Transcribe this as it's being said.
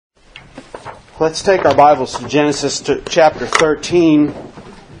Let's take our Bibles to Genesis chapter 13.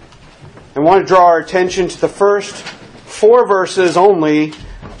 I want to draw our attention to the first 4 verses only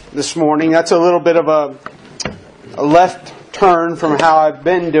this morning. That's a little bit of a left turn from how I've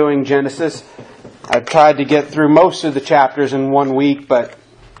been doing Genesis. I've tried to get through most of the chapters in 1 week, but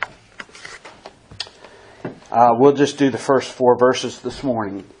we'll just do the first 4 verses this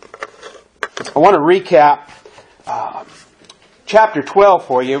morning. I want to recap chapter 12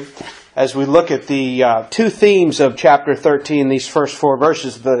 for you as we look at the 2 themes of chapter 13, these first 4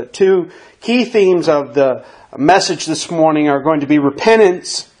 verses. The 2 key themes of the message this morning are going to be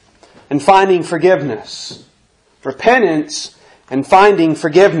repentance and finding forgiveness. Repentance and finding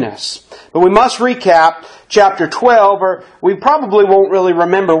forgiveness. But we must recap chapter 12, or we probably won't really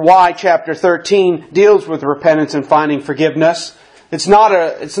remember why chapter 13 deals with repentance and finding forgiveness. It's not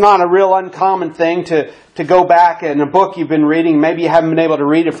a real uncommon thing to go back in a book you've been reading. Maybe you haven't been able to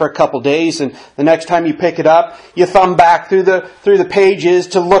read it for a couple days, and the next time you pick it up, you thumb back through the pages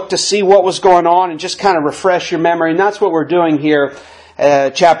to look to see what was going on and just kind of refresh your memory. And that's what we're doing here,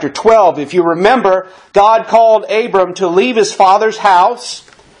 chapter 12. If you remember, God called Abram to leave his father's house.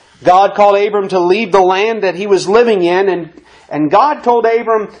 God called Abram to leave the land that he was living in, and God told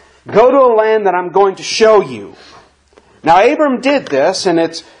Abram, "Go to a land that I'm going to show you." Now Abram did this, and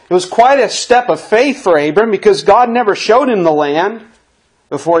it was quite a step of faith for Abram, because God never showed him the land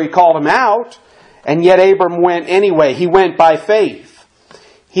before He called him out, and yet Abram went anyway. He went by faith.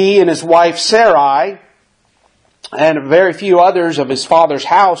 He and his wife Sarai, and very few others of his father's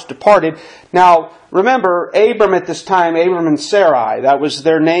house, departed. Now, remember, Abram at this time, Abram and Sarai, that was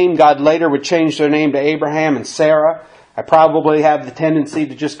their name. God later would change their name to Abraham and Sarah. I probably have the tendency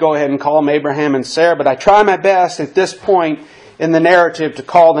to just go ahead and call them Abraham and Sarah, but I try my best at this point in the narrative to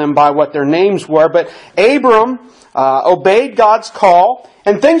call them by what their names were. But Abram obeyed God's call,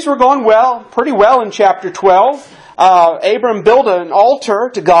 and things were going pretty well in chapter 12. Abram built an altar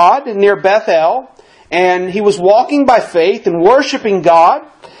to God near Bethel, and he was walking by faith and worshiping God,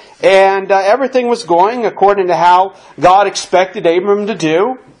 and everything was going according to how God expected Abram to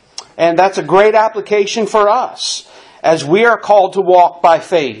do. And that's a great application for us, as we are called to walk by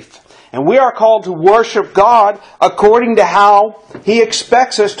faith. And we are called to worship God according to how He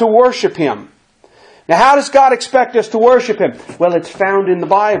expects us to worship Him. Now, how does God expect us to worship Him? Well, it's found in the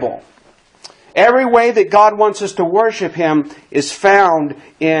Bible. Every way that God wants us to worship Him is found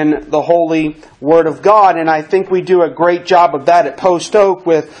in the Holy Word of God. And I think we do a great job of that at Post Oak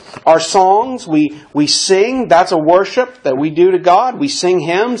with our songs. We sing. That's a worship that we do to God. We sing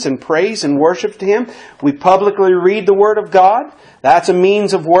hymns and praise and worship to Him. We publicly read the Word of God. That's a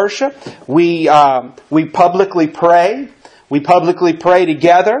means of worship. We publicly pray. We publicly pray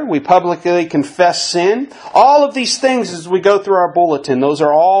together. We publicly confess sin. All of these things as we go through our bulletin, those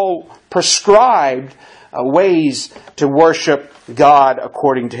are all prescribed ways to worship God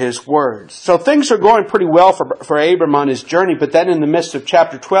according to His words. So things are going pretty well for Abram on his journey, but then in the midst of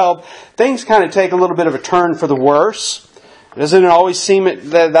chapter 12, things kind of take a little bit of a turn for the worse. Doesn't it always seem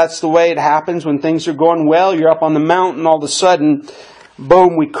that that's the way it happens when things are going well? You're up on the mountain, all of a sudden,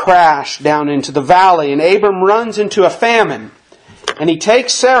 boom, we crash down into the valley, and Abram runs into a famine. And he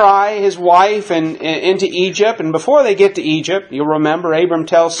takes Sarai, his wife, into Egypt. And before they get to Egypt, you'll remember, Abram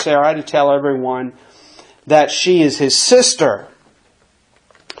tells Sarai to tell everyone that she is his sister.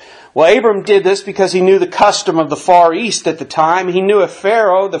 Well, Abram did this because he knew the custom of the Far East at the time. He knew if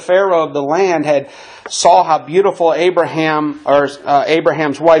Pharaoh, the Pharaoh of the land, saw how beautiful Abraham's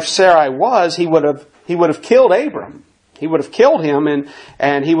wife Sarai was, he would have killed Abram. He would have killed him,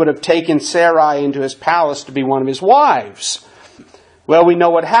 and he would have taken Sarai into his palace to be one of his wives. Well, we know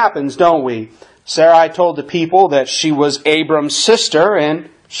what happens, don't we? Sarai told the people that she was Abram's sister, and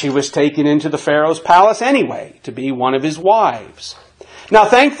she was taken into the Pharaoh's palace anyway to be one of his wives. Now,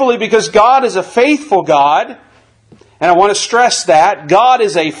 thankfully, because God is a faithful God, and I want to stress that, God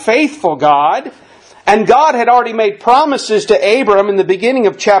is a faithful God, and God had already made promises to Abram in the beginning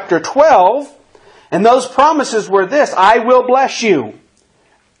of chapter 12, and those promises were this: I will bless you.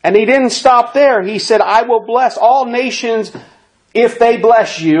 And He didn't stop there. He said, I will bless all nations if they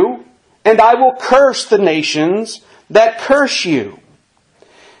bless you, and I will curse the nations that curse you.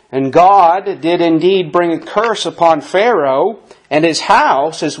 And God did indeed bring a curse upon Pharaoh and his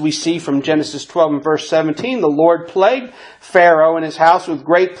house, as we see from Genesis 12 and verse 17. The Lord plagued Pharaoh and his house with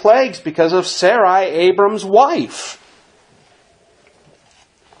great plagues because of Sarai, Abram's wife.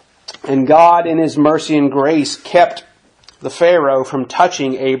 And God, in His mercy and grace, kept the Pharaoh from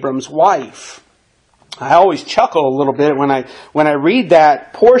touching Abram's wife. I always chuckle a little bit when I read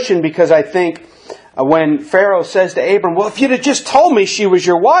that portion, because I think when Pharaoh says to Abram, well, if you'd have just told me she was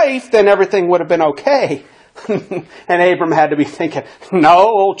your wife, then everything would have been okay. And Abram had to be thinking, no,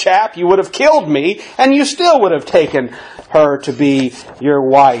 old chap, you would have killed me, and you still would have taken her to be your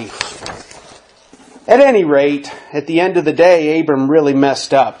wife. At any rate, at the end of the day, Abram really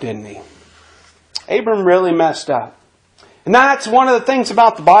messed up, didn't he? Abram really messed up. And that's one of the things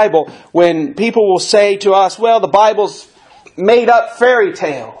about the Bible, when people will say to us, well, the Bible's made up fairy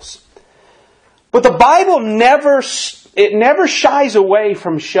tales. But the Bible never shies away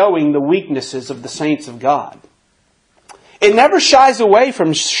from showing the weaknesses of the saints of God. It never shies away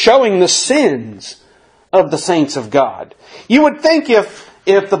from showing the sins of the saints of God. You would think if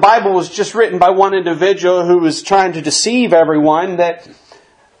the Bible was just written by one individual who was trying to deceive everyone, that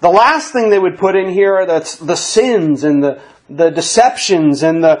the last thing they would put in here are the sins and the deceptions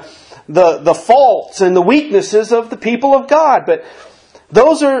and the faults and the weaknesses of the people of God. But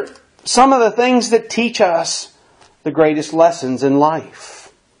those are some of the things that teach us the greatest lessons in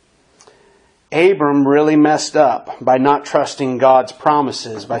life. Abram really messed up by not trusting God's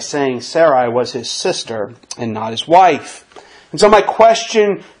promises, by saying Sarai was his sister and not his wife. And so my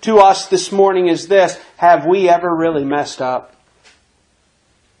question to us this morning is this: have we ever really messed up?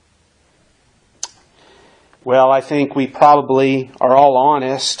 Well, I think we probably are all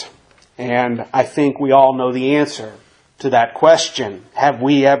honest, and I think we all know the answer to that question. Have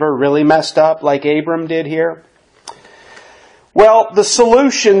we ever really messed up like Abram did here? Well, the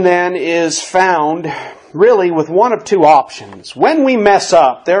solution then is found really with one of two options. When we mess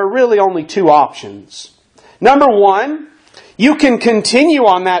up, there are really only two options. Number one, you can continue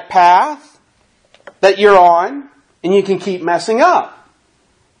on that path that you're on, and you can keep messing up,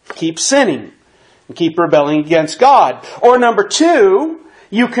 keep sinning, and keep rebelling against God. Or number two,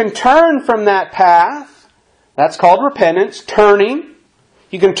 you can turn from that path. That's called repentance, turning.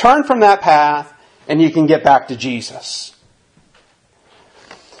 You can turn from that path, and you can get back to Jesus.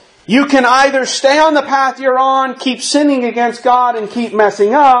 You can either stay on the path you're on, keep sinning against God and keep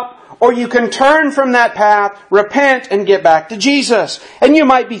messing up, or you can turn from that path, repent, and get back to Jesus. And you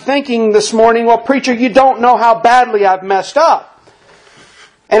might be thinking this morning, well, preacher, you don't know how badly I've messed up.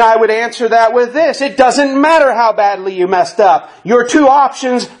 And I would answer that with this: it doesn't matter how badly you messed up. Your two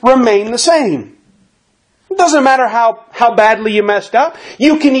options remain the same. It doesn't matter how badly you messed up.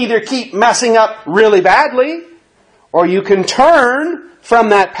 You can either keep messing up really badly, or you can turn from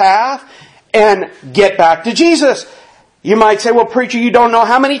that path and get back to Jesus. You might say, well, preacher, you don't know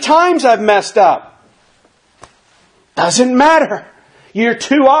how many times I've messed up. Doesn't matter. Your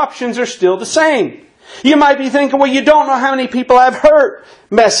two options are still the same. You might be thinking, well, you don't know how many people I've hurt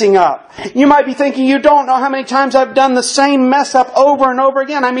messing up. You might be thinking, you don't know how many times I've done the same mess up over and over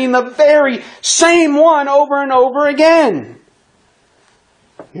again. I mean, the very same one over and over again.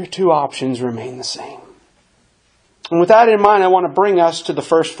 Your two options remain the same. And with that in mind, I want to bring us to the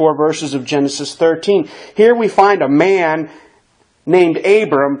first 4 verses of Genesis 13. Here we find a man named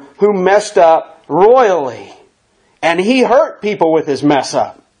Abram who messed up royally. And he hurt people with his mess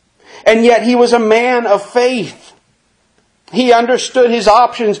up. And yet he was a man of faith. He understood his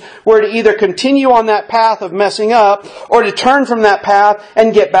options were to either continue on that path of messing up or to turn from that path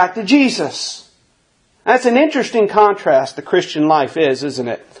and get back to Jesus. That's an interesting contrast the Christian life is, isn't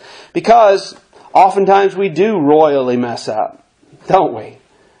it? Because oftentimes we do royally mess up, don't we?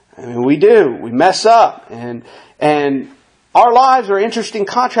 I mean, we do. We mess up. And our lives are an interesting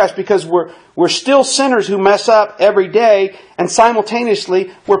contrast because we're still sinners who mess up every day, and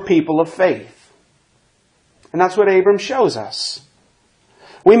simultaneously we're people of faith. And that's what Abram shows us.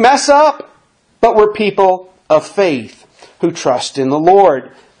 We mess up, but we're people of faith who trust in the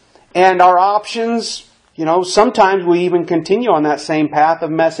Lord. And our options, sometimes we even continue on that same path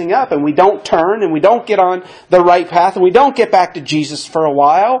of messing up, and we don't turn, and we don't get on the right path, and we don't get back to Jesus for a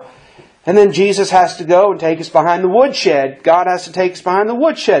while. And then Jesus has to go and take us behind the woodshed. God has to take us behind the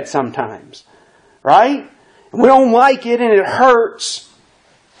woodshed sometimes. Right? We don't like it, and it hurts.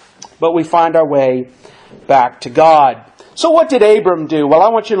 But we find our way back to God. So what did Abram do? Well, I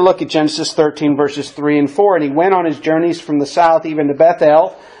want you to look at Genesis 13, verses 3 and 4. And he went on his journeys from the south even to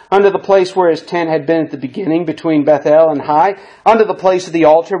Bethel, unto the place where his tent had been at the beginning, between Bethel and Hai, unto the place of the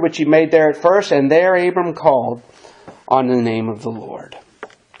altar which he made there at first. And there Abram called on the name of the Lord.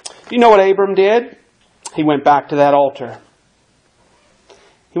 Do you know what Abram did? He went back to that altar.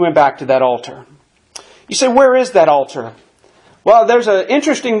 He went back to that altar. You say, where is that altar? Well, there's an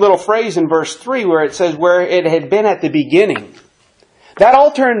interesting little phrase in verse 3 where it says where it had been at the beginning. That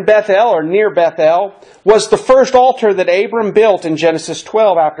altar in Bethel, or near Bethel, was the first altar that Abram built in Genesis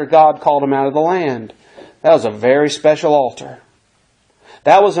 12 after God called him out of the land. That was a very special altar.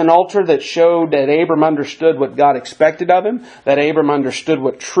 That was an altar that showed that Abram understood what God expected of him, that Abram understood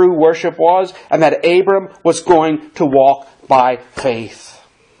what true worship was, and that Abram was going to walk by faith.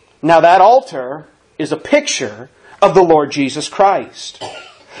 Now that altar is a picture of the Lord Jesus Christ.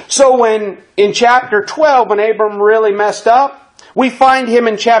 So when, in chapter 12, when Abram really messed up, we find him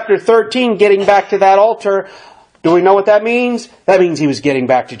in chapter 13 getting back to that altar. Do we know what that means? That means he was getting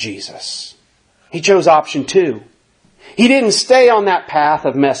back to Jesus. He chose option 2. He didn't stay on that path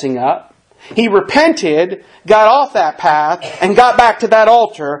of messing up. He repented, got off that path, and got back to that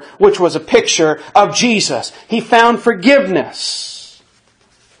altar, which was a picture of Jesus. He found forgiveness.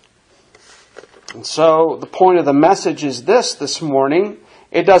 And so the point of the message is this morning.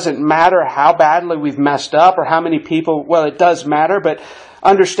 It doesn't matter how badly we've messed up or how many people, well, it does matter, but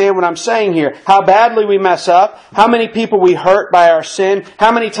understand what I'm saying here. How badly we mess up, how many people we hurt by our sin,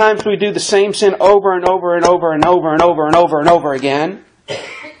 how many times we do the same sin over and over and over and over and over and over and over again.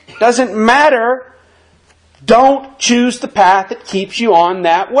 Doesn't matter. Don't choose the path that keeps you on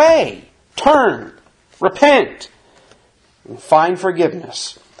that way. Turn, repent, and find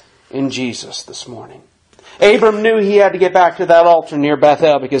forgiveness in Jesus this morning. Abram knew he had to get back to that altar near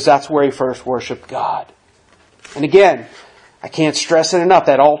Bethel because that's where he first worshiped God. And again, I can't stress it enough.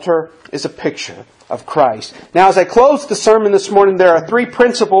 That altar is a picture of Christ. Now, as I close the sermon this morning, there are 3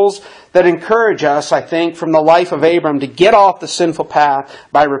 principles that encourage us, I think, from the life of Abram to get off the sinful path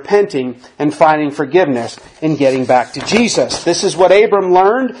by repenting and finding forgiveness and getting back to Jesus. This is what Abram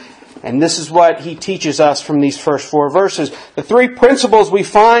learned, and this is what he teaches us from these first 4 verses. The 3 principles we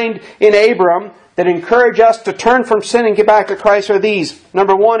find in Abram that encourage us to turn from sin and get back to Christ are these.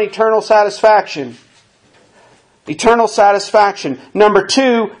 Number 1, eternal satisfaction. Eternal satisfaction. Number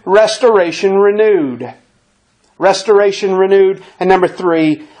 2, restoration renewed. Restoration renewed. And number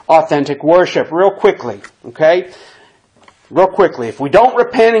 3, authentic worship. Real quickly, okay? Real quickly. If we don't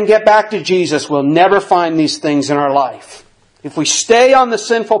repent and get back to Jesus, we'll never find these things in our life. If we stay on the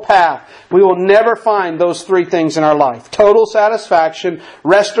sinful path, we will never find those 3 things in our life. Total satisfaction,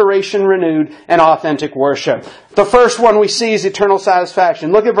 restoration renewed, and authentic worship. The first one we see is eternal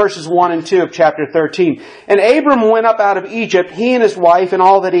satisfaction. Look at verses 1 and 2 of chapter 13. And Abram went up out of Egypt, he and his wife and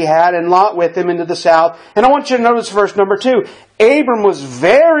all that he had, and Lot with him into the south. And I want you to notice verse number 2. Abram was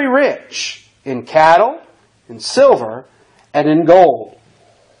very rich in cattle, in silver, and in gold.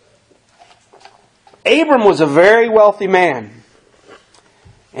 Abram was a very wealthy man.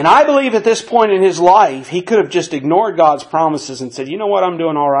 And I believe at this point in his life, he could have just ignored God's promises and said, you know what, I'm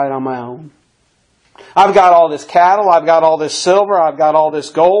doing all right on my own. I've got all this cattle, I've got all this silver, I've got all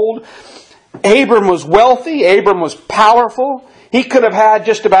this gold. Abram was wealthy, Abram was powerful. He could have had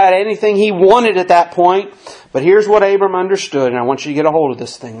just about anything he wanted at that point. But here's what Abram understood, and I want you to get a hold of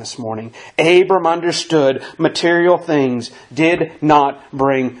this thing this morning. Abram understood material things did not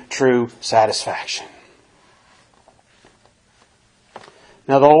bring true satisfaction.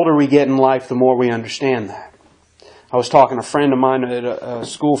 Now, the older we get in life, the more we understand that. I was talking to a friend of mine at a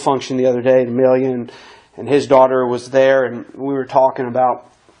school function the other day at Amelia, and his daughter was there, and we were talking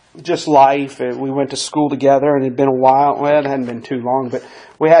about just life. We went to school together, and it had been a while. Well, it hadn't been too long, but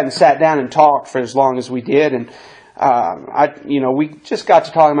we hadn't sat down and talked for as long as we did. And we just got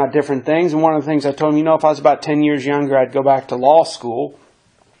to talking about different things. And one of the things I told him, if I was about 10 years younger, I'd go back to law school,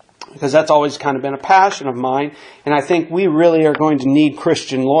 because that's always kind of been a passion of mine. And I think we really are going to need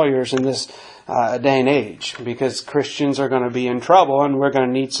Christian lawyers in this day and age, because Christians are going to be in trouble, and we're going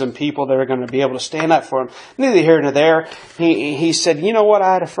to need some people that are going to be able to stand up for them. Neither here nor there. He said, you know what,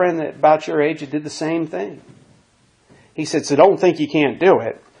 I had a friend that about your age that did the same thing. He said, so don't think you can't do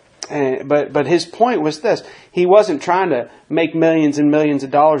it. But his point was this. He wasn't trying to make millions and millions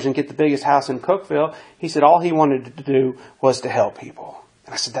of dollars and get the biggest house in Cookeville. He said all he wanted to do was to help people.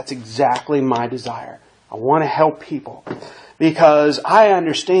 And I said, that's exactly my desire. I want to help people, because I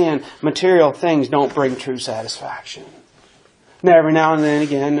understand material things don't bring true satisfaction. Now, every now and then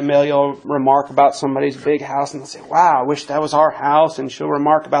again, Amelia will remark about somebody's big house, and they'll say, wow, I wish that was our house. And she'll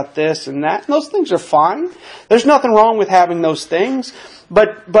remark about this and that. And those things are fine. There's nothing wrong with having those things.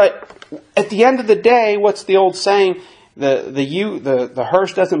 But at the end of the day, what's the old saying? The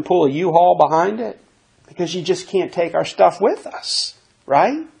hearse doesn't pull a U-Haul behind it, because you just can't take our stuff with us.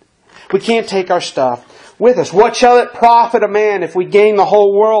 Right? We can't take our stuff with us. What shall it profit a man if we gain the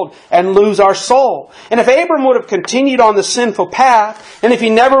whole world and lose our soul? And if Abram would have continued on the sinful path, and if he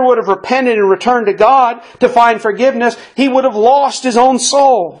never would have repented and returned to God to find forgiveness, he would have lost his own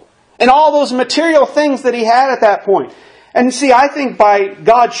soul and all those material things that he had at that point. And see, I think by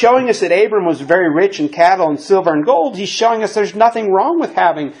God showing us that Abram was very rich in cattle and silver and gold, He's showing us there's nothing wrong with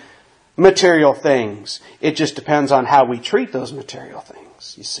having material things. It just depends on how we treat those material things.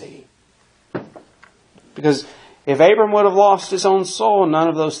 things, you see. Because if Abram would have lost his own soul, none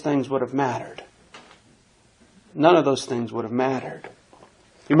of those things would have mattered. None of those things would have mattered.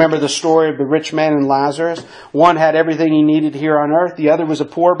 You remember the story of the rich man and Lazarus? One had everything he needed here on earth. The other was a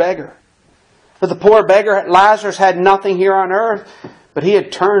poor beggar. But the poor beggar, Lazarus, had nothing here on earth. But he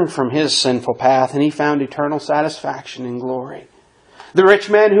had turned from his sinful path and he found eternal satisfaction in glory. The rich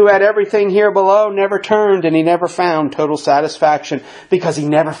man who had everything here below never turned and he never found total satisfaction because he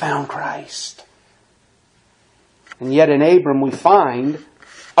never found Christ. And yet in Abram we find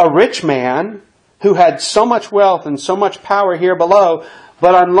a rich man who had so much wealth and so much power here below.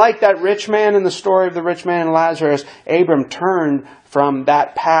 But unlike that rich man in the story of the rich man and Lazarus, Abram turned from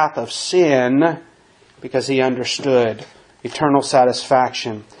that path of sin because he understood eternal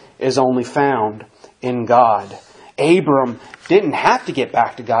satisfaction is only found in God. Abram didn't have to get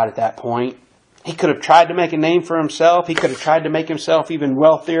back to God at that point. He could have tried to make a name for himself. He could have tried to make himself even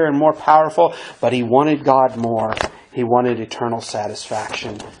wealthier and more powerful. But he wanted God more. He wanted eternal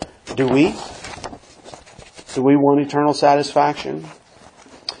satisfaction. Do we? Do we want eternal satisfaction?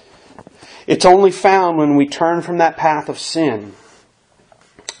 It's only found when we turn from that path of sin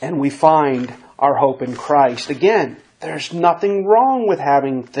and we find our hope in Christ. Again, there's nothing wrong with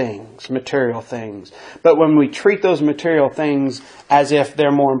having things, material things. But when we treat those material things as if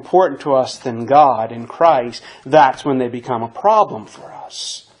they're more important to us than God in Christ, that's when they become a problem for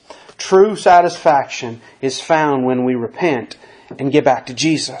us. True satisfaction is found when we repent and get back to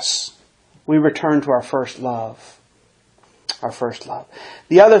Jesus. We return to our first love. Our first love.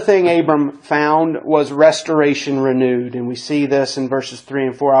 The other thing Abram found was restoration renewed. And we see this in verses 3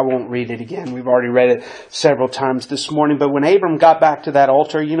 and 4. I won't read it again. We've already read it several times this morning. But when Abram got back to that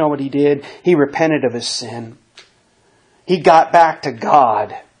altar, you know what he did? He repented of his sin. He got back to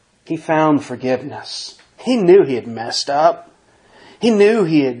God. He found forgiveness. He knew he had messed up. He knew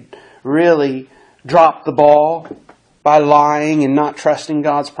he had really dropped the ball by lying and not trusting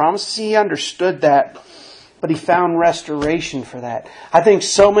God's promises. He understood that. But he found restoration for that. I think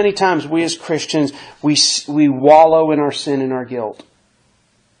so many times we as Christians, we wallow in our sin and our guilt.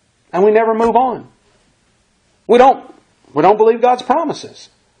 And we never move on. We don't believe God's promises.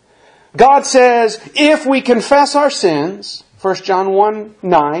 God says, if we confess our sins, 1 John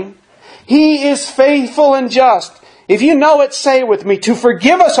 1:9, He is faithful and just. If you know it, say it with me, to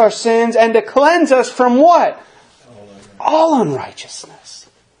forgive us our sins and to cleanse us from what? All unrighteousness.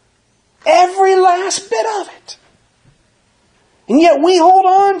 Every last bit of it. And yet we hold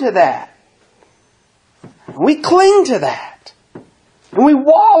on to that. We cling to that. And we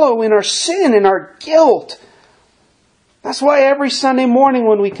wallow in our sin and our guilt. That's why every Sunday morning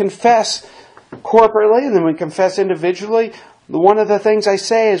when we confess corporately and then we confess individually, one of the things I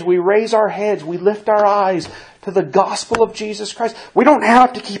say is we raise our heads, we lift our eyes to the gospel of Jesus Christ. We don't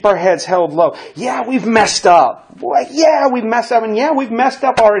have to keep our heads held low. Yeah, we've messed up. Boy, yeah, we've messed up. And yeah, we've messed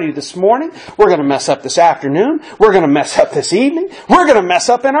up already this morning. We're going to mess up this afternoon. We're going to mess up this evening. We're going to mess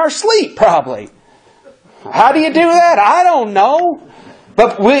up in our sleep, probably. How do you do that? I don't know.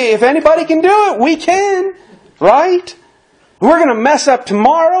 But if anybody can do it, we can. Right? We're going to mess up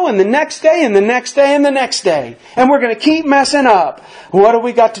tomorrow and the next day and the next day and the next day. And we're going to keep messing up. What do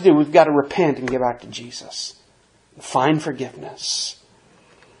we got to do? We've got to repent and get back to Jesus. Find forgiveness.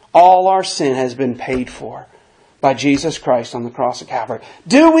 All our sin has been paid for by Jesus Christ on the cross of Calvary.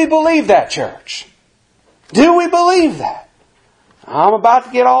 Do we believe that, church? Do we believe that? I'm about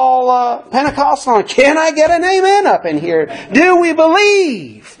to get all Pentecostal. Can I get an amen up in here? Do we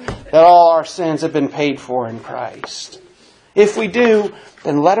believe that all our sins have been paid for in Christ? If we do,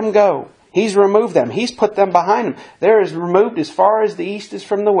 then let them go. He's removed them. He's put them behind him. They're as removed as far as the east is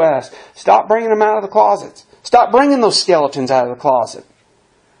from the west. Stop bringing them out of the closets. Stop bringing those skeletons out of the closet.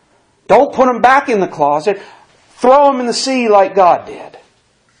 Don't put them back in the closet. Throw them in the sea like God did.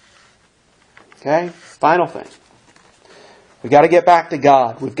 Okay? Final thing. We've got to get back to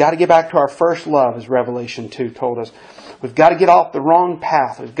God. We've got to get back to our first love, as Revelation 2 told us. We've got to get off the wrong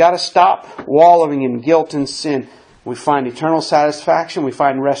path. We've got to stop wallowing in guilt and sin. We find eternal satisfaction. We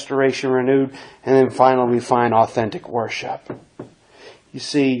find restoration renewed. And then finally we find authentic worship. You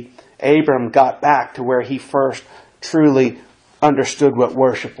see, Abram got back to where he first truly understood what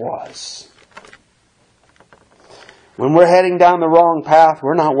worship was. When we're heading down the wrong path,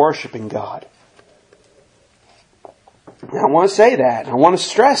 we're not worshiping God. And I want to say that. I want to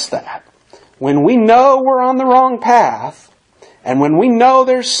stress that. When we know we're on the wrong path, and when we know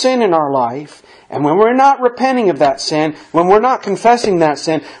there's sin in our life, and when we're not repenting of that sin, when we're not confessing that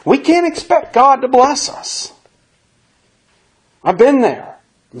sin, we can't expect God to bless us. I've been there.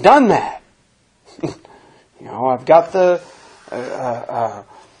 Done that. I've got the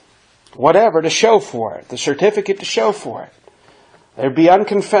whatever to show for it, the certificate to show for it. There'd be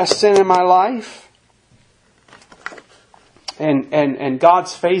unconfessed sin in my life. And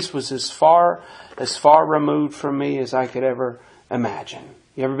God's face was as far removed from me as I could ever imagine.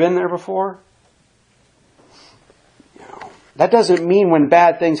 You ever been there before? That doesn't mean when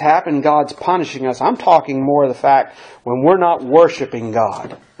bad things happen, God's punishing us. I'm talking more of the fact when we're not worshiping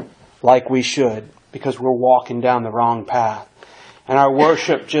God like we should because we're walking down the wrong path. And our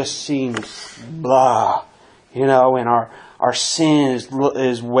worship just seems blah. And our sin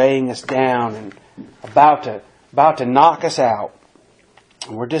is weighing us down and about to knock us out.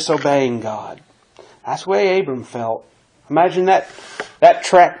 And we're disobeying God. That's the way Abram felt. Imagine that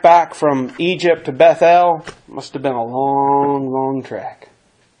trek back from Egypt to Bethel must have been a long, long trek.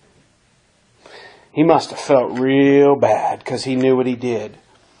 He must have felt real bad because he knew what he did.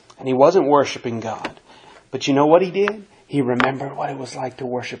 And he wasn't worshiping God. But you know what he did? He remembered what it was like to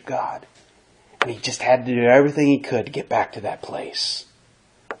worship God. And he just had to do everything he could to get back to that place.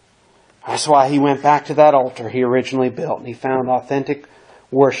 That's why he went back to that altar he originally built. And he found authentic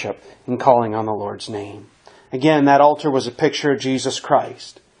worship in calling on the Lord's name. Again, that altar was a picture of Jesus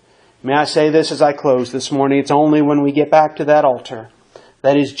Christ. May I say this as I close this morning? It's only when we get back to that altar,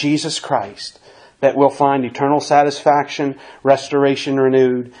 that is Jesus Christ, that we'll find eternal satisfaction, restoration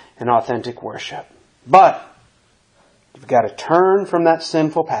renewed, and authentic worship. But we've got to turn from that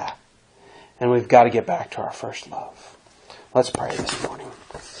sinful path, and we've got to get back to our first love. Let's pray this morning.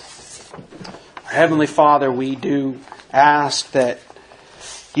 Our Heavenly Father, we do ask that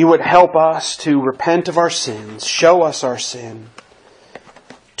You would help us to repent of our sins, show us our sin,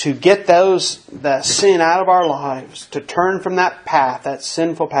 to get that sin out of our lives, to turn from that path, that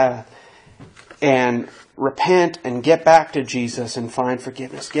sinful path, and repent and get back to Jesus and find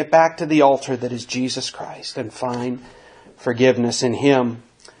forgiveness. Get back to the altar that is Jesus Christ and find forgiveness in Him.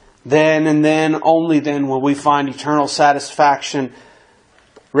 Then and then, only then, will we find eternal satisfaction,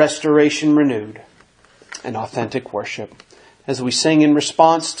 restoration renewed, and authentic worship. As we sing in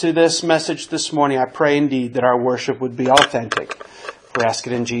response to this message this morning, I pray indeed that our worship would be authentic. We ask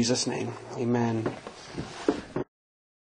it in Jesus' name. Amen.